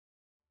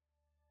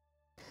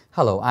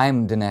Hello,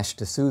 I'm Dinesh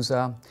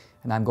D'Souza,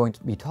 and I'm going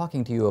to be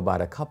talking to you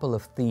about a couple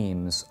of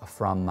themes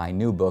from my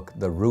new book,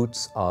 The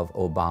Roots of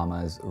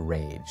Obama's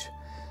Rage.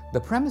 The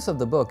premise of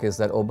the book is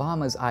that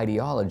Obama's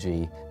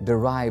ideology,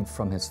 derived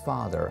from his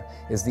father,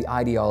 is the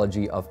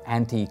ideology of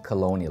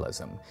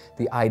anti-colonialism.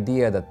 The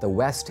idea that the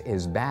West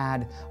is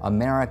bad,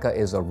 America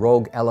is a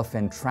rogue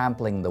elephant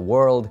trampling the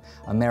world,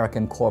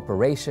 American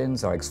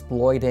corporations are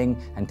exploiting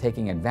and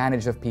taking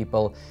advantage of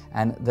people,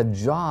 and the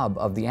job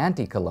of the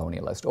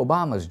anti-colonialist,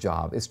 Obama's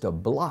job, is to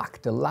block,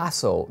 to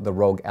lasso the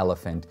rogue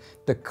elephant,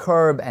 to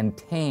curb and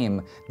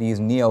tame these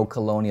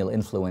neo-colonial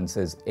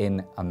influences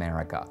in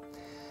America.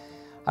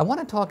 I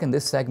want to talk in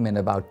this segment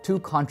about two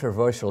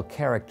controversial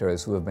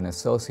characters who have been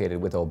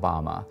associated with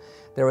Obama.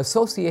 Their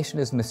association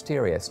is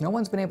mysterious. No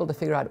one's been able to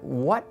figure out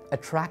what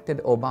attracted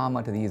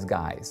Obama to these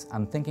guys.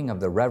 I'm thinking of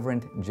the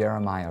Reverend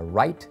Jeremiah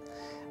Wright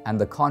and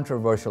the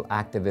controversial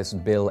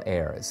activist Bill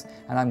Ayers.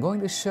 And I'm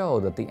going to show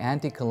that the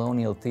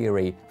anti-colonial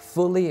theory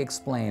fully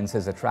explains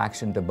his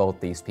attraction to both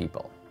these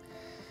people.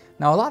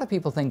 Now, a lot of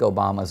people think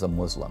Obama's a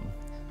Muslim.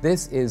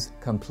 This is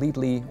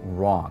completely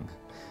wrong.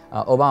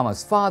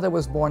 Obama's father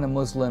was born a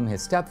Muslim,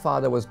 his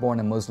stepfather was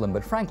born a Muslim,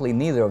 but frankly,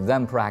 neither of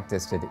them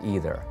practiced it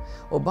either.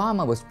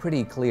 Obama was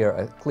pretty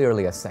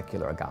clearly a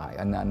secular guy,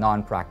 a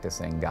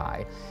non-practicing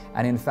guy.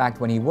 And in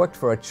fact, when he worked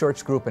for a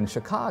church group in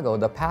Chicago,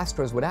 the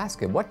pastors would ask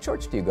him, "What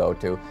church do you go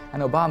to?"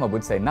 And Obama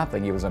would say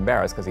nothing. He was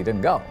embarrassed because he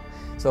didn't go.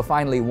 So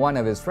finally, one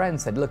of his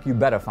friends said, "Look, you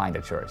better find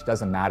a church.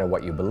 Doesn't matter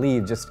what you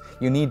believe, just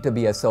you need to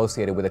be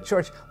associated with a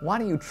church. Why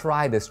don't you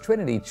try this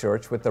Trinity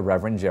Church with the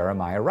Reverend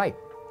Jeremiah Wright?"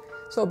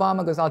 So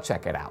Obama goes, "I'll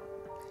check it out."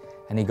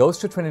 And he goes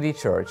to Trinity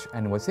Church,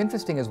 and what's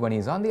interesting is when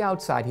he's on the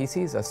outside, he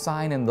sees a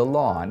sign in the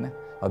lawn,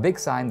 a big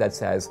sign that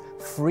says,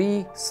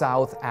 "Free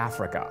South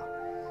Africa."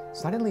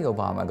 Suddenly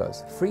Obama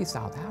goes, "Free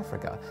South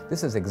Africa?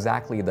 This is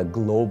exactly the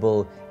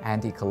global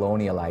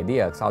anti-colonial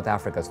idea. South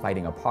Africa's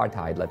fighting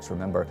apartheid, let's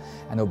remember."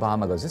 And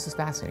Obama goes, "This is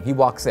fascinating." He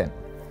walks in.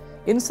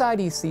 Inside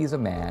he sees a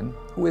man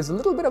who is a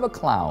little bit of a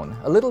clown,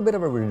 a little bit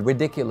of a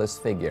ridiculous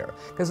figure.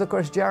 Because of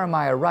course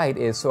Jeremiah Wright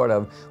is sort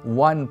of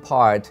one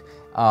part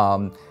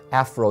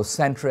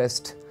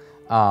Afrocentrist,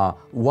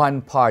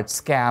 one part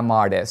scam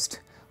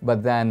artist,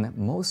 but then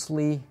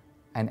mostly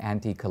an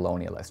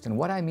anti-colonialist. And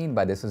what I mean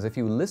by this is if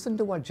you listen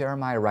to what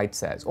Jeremiah Wright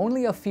says,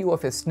 only a few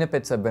of his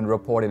snippets have been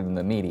reported in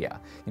the media.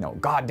 You know,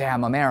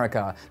 "Goddamn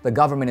America, the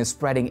government is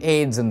spreading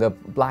AIDS in the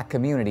black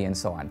community," and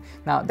so on.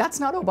 Now, that's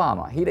not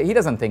Obama. He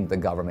doesn't think the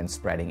government's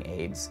spreading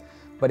AIDS.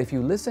 But if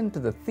you listen to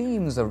the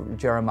themes of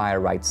Jeremiah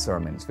Wright's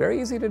sermons, very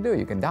easy to do,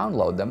 you can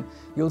download them,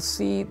 you'll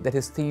see that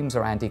his themes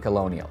are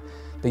anti-colonial.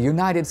 The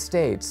United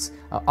States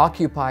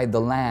occupied the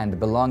land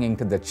belonging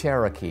to the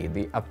Cherokee,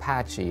 the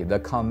Apache, the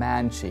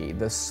Comanche,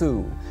 the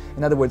Sioux.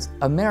 In other words,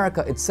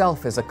 America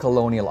itself is a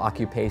colonial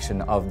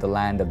occupation of the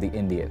land of the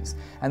Indians.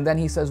 And then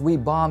he says, "We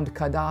bombed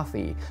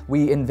Gaddafi,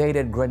 we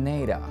invaded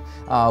Grenada,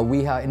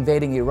 we are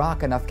invading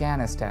Iraq and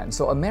Afghanistan."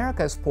 So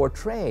America is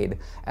portrayed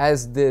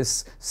as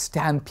this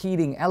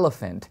stampeding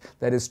elephant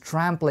that is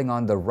trampling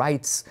on the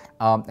rights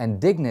and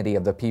dignity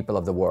of the people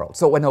of the world.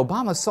 So when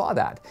Obama saw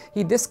that,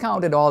 he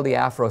discounted all the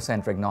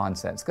Afrocentric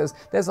nonsense, because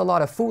there's a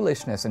lot of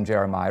foolishness in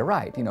Jeremiah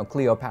Wright. You know,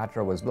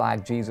 Cleopatra was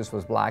black, Jesus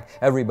was black,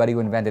 everybody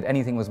who invented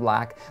anything was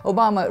black.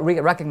 Obama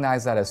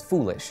recognized that as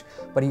foolish,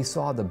 but he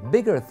saw the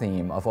bigger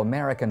theme of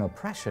American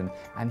oppression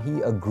and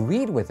he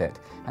agreed with it.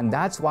 And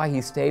that's why he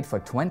stayed for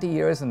 20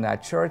 years in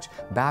that church,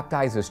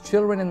 baptized his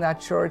children in that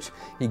church,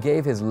 he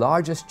gave his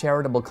largest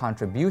charitable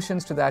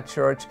contributions to that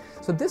church.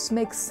 So this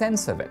makes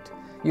sense of it.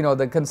 You know,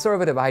 the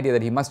conservative idea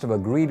that he must have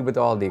agreed with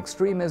all the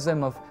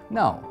extremism of,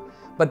 no.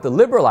 But the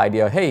liberal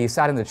idea, hey, he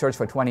sat in the church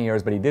for 20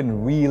 years, but he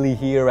didn't really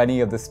hear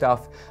any of the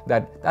stuff,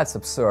 that's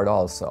absurd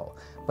also.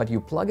 But you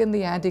plug in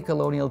the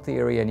anti-colonial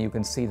theory and you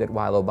can see that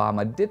while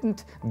Obama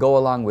didn't go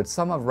along with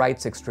some of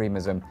Wright's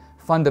extremism,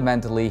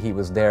 fundamentally he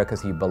was there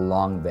because he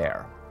belonged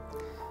there.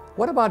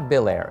 What about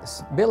Bill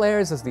Ayers? Bill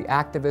Ayers is the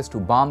activist who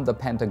bombed the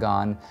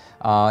Pentagon.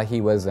 He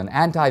was an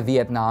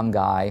anti-Vietnam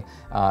guy.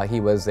 He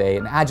was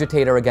an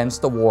agitator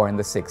against the war in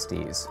the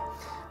 60s.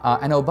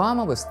 And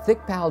Obama was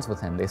thick pals with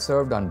him. They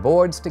served on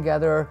boards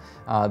together.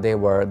 They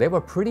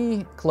were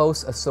pretty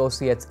close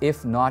associates,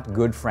 if not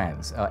good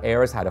friends.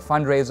 Ayers had a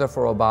fundraiser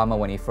for Obama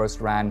when he first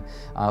ran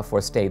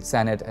for state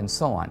senate and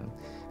so on.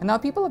 And now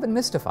people have been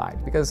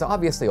mystified because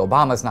obviously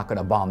Obama's not going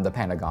to bomb the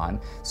Pentagon.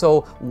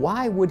 So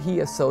why would he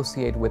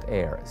associate with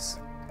Ayers?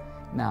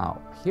 Now,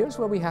 here's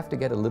where we have to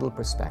get a little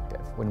perspective.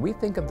 When we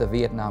think of the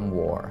Vietnam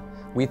War,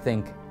 we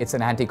think it's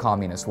an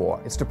anti-communist war.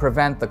 It's to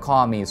prevent the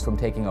commies from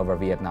taking over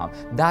Vietnam.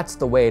 That's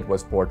the way it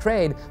was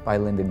portrayed by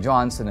Lyndon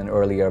Johnson and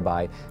earlier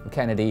by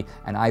Kennedy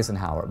and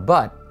Eisenhower.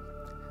 But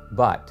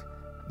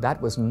that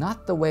was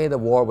not the way the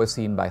war was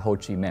seen by Ho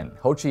Chi Minh.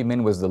 Ho Chi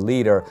Minh was the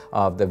leader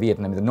of the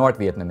North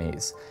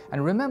Vietnamese.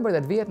 And remember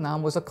that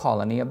Vietnam was a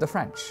colony of the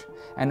French.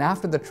 And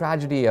after the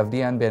tragedy of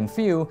Dien Bien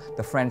Phu,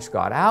 the French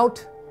got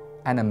out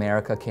and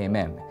America came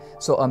in.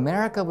 So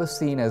America was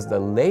seen as the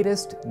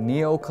latest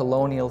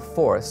neo-colonial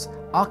force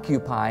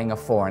occupying a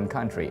foreign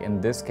country,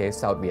 in this case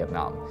South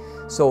Vietnam.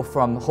 So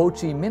from Ho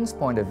Chi Minh's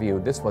point of view,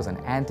 this was an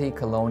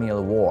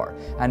anti-colonial war.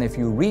 And if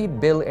you read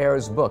Bill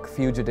Ayers' book,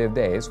 Fugitive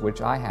Days,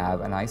 which I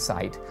have and I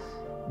cite,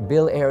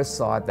 Bill Ayers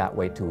saw it that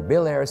way too.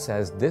 Bill Ayers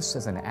says, this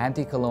is an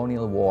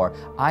anti-colonial war.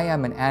 I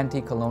am an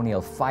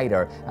anti-colonial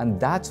fighter, and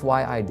that's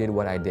why I did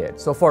what I did.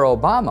 So for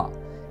Obama,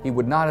 he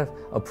would not have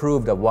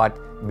approved of what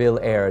Bill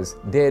Ayers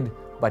did,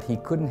 but he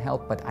couldn't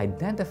help but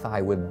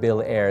identify with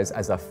Bill Ayers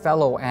as a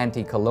fellow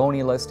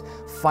anti-colonialist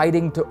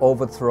fighting to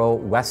overthrow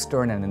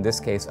Western, and in this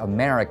case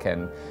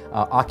American,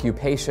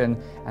 occupation.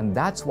 And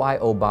that's why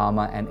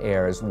Obama and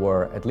Ayers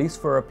were, at least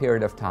for a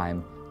period of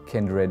time,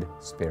 kindred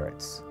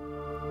spirits.